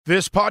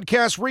This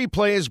podcast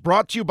replay is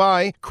brought to you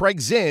by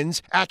Craig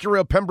Zinn's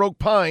Acura Pembroke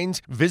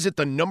Pines. Visit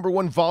the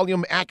 #1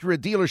 volume Acura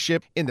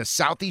dealership in the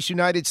Southeast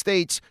United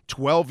States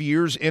 12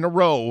 years in a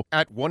row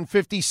at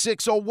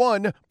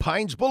 15601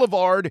 Pines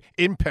Boulevard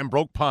in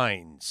Pembroke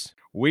Pines.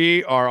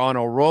 We are on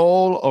a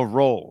roll of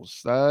rolls.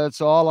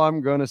 That's all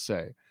I'm going to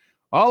say.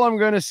 All I'm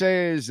going to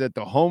say is that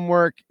the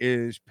homework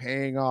is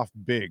paying off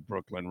big,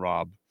 Brooklyn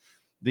Rob.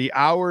 The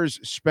hours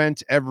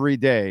spent every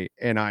day,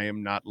 and I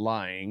am not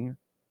lying,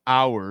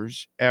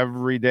 hours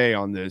every day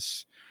on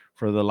this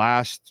for the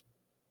last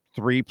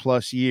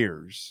 3+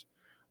 years.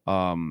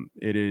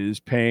 It is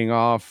paying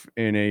off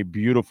in a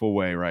beautiful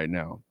way right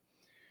now.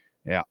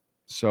 Yeah.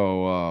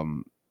 So,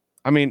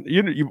 I mean,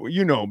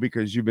 you know,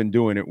 because you've been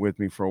doing it with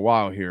me for a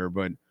while here,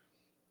 but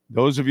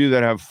those of you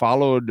that have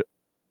followed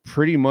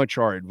pretty much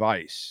our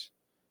advice,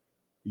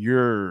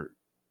 you're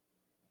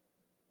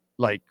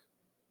like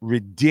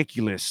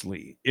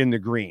ridiculously in the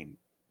green.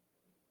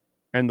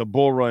 And the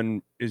bull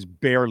run is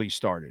barely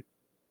started.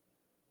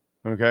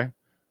 Okay.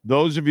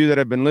 Those of you that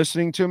have been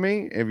listening to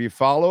me, if you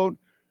followed,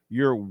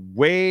 you're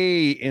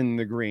way in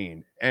the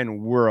green,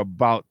 and we're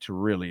about to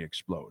really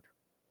explode.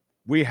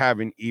 We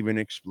haven't even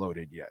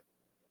exploded yet.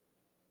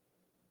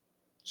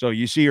 So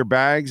you see your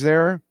bags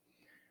there?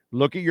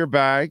 Look at your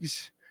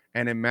bags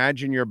and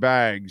imagine your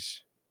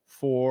bags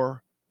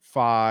 4,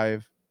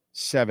 5,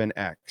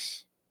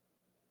 7x.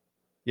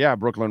 Yeah,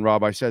 Brooklyn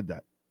Rob, I said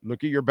that.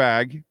 Look at your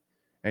bag.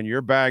 And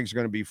your bag's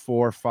going to be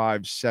 4,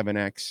 5,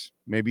 7x,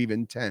 maybe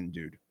even 10,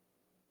 dude,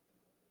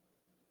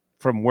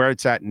 from where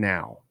it's at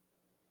now.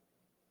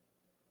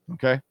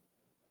 Okay?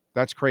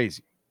 That's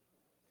crazy.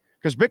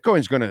 Because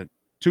Bitcoin's going to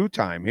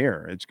two-time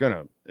here. It's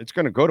going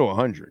to go to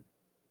 100.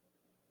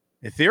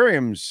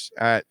 Ethereum's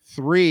at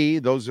 3.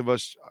 Those of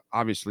us,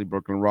 obviously,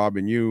 Brooklyn Rob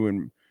and you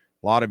and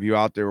a lot of you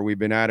out there, we've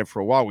been at it for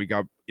a while. We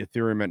got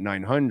Ethereum at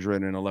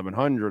 900 and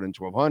 1100 and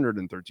 1200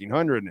 and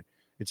 1300. And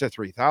it's at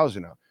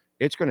 3,000 now.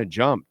 It's going to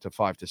jump to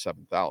 5,000 to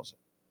 7,000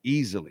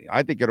 easily.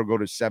 I think it'll go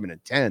to 7 to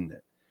 10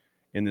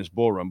 in this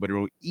bull run, but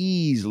it'll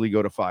easily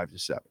go to 5 to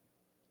 7,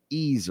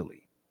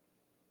 easily.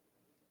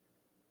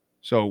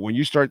 So when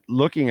you start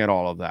looking at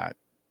all of that,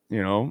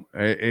 you know,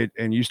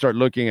 and you start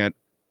looking at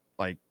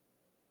like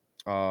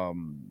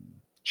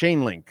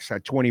chain links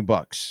at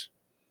 $20.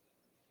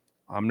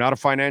 I'm not a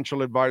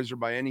financial advisor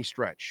by any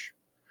stretch.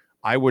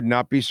 I would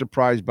not be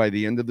surprised by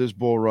the end of this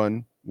bull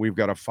run. We've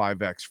got a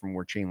 5x from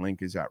where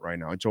Chainlink is at right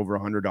now. It's over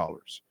 $100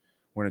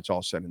 when it's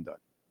all said and done.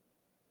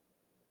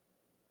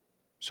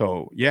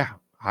 So yeah,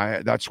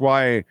 that's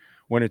why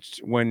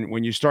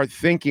when you start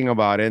thinking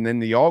about it, and then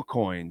the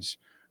altcoins,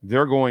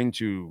 they're going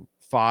to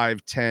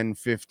 5, 10,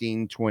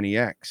 15,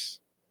 20x.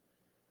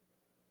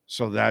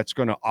 So that's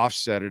going to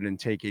offset it and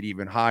take it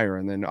even higher.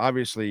 And then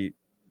obviously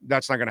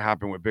that's not going to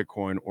happen with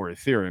Bitcoin or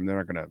Ethereum.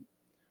 They're not going to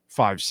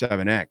 5,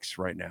 7x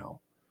right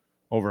now.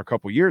 Over a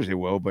couple of years they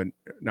will, but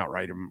not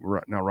right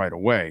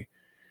away.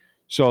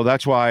 So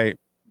that's why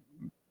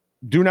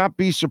do not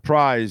be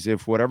surprised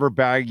if whatever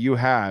bag you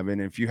have, and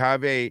if you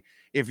have a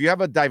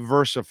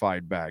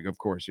diversified bag, of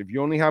course, if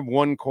you only have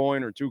one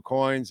coin or two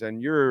coins,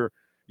 and you're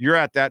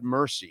at that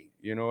mercy,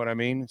 you know what I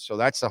mean? So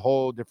that's a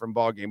whole different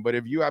ballgame. But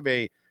if you have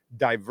a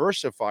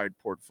diversified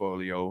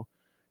portfolio,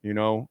 you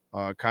know,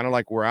 kind of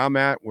like where I'm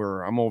at,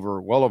 where I'm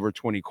well over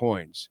 20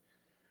 coins.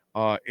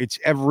 It's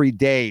every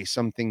day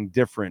something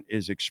different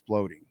is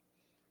exploding.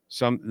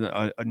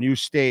 A new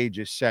stage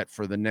is set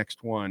for the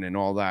next one and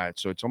all that.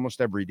 So it's almost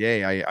every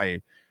day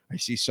I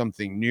see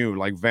something new,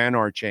 like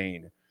Vanar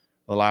Chain.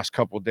 The last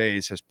couple of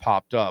days has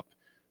popped up.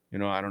 You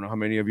know, I don't know how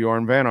many of you are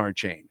on Vanar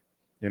Chain.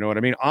 You know what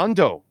I mean?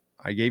 Ondo.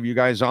 I gave you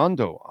guys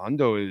Ondo.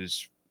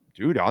 Ondo's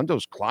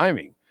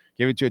climbing.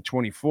 Gave it to a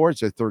 24.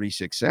 It's at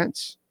 36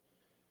 cents.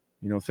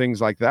 You know,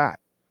 things like that.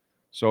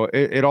 So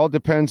it all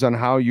depends on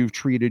how you've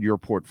treated your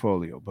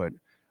portfolio, but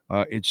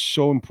it's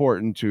so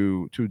important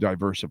to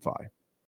diversify.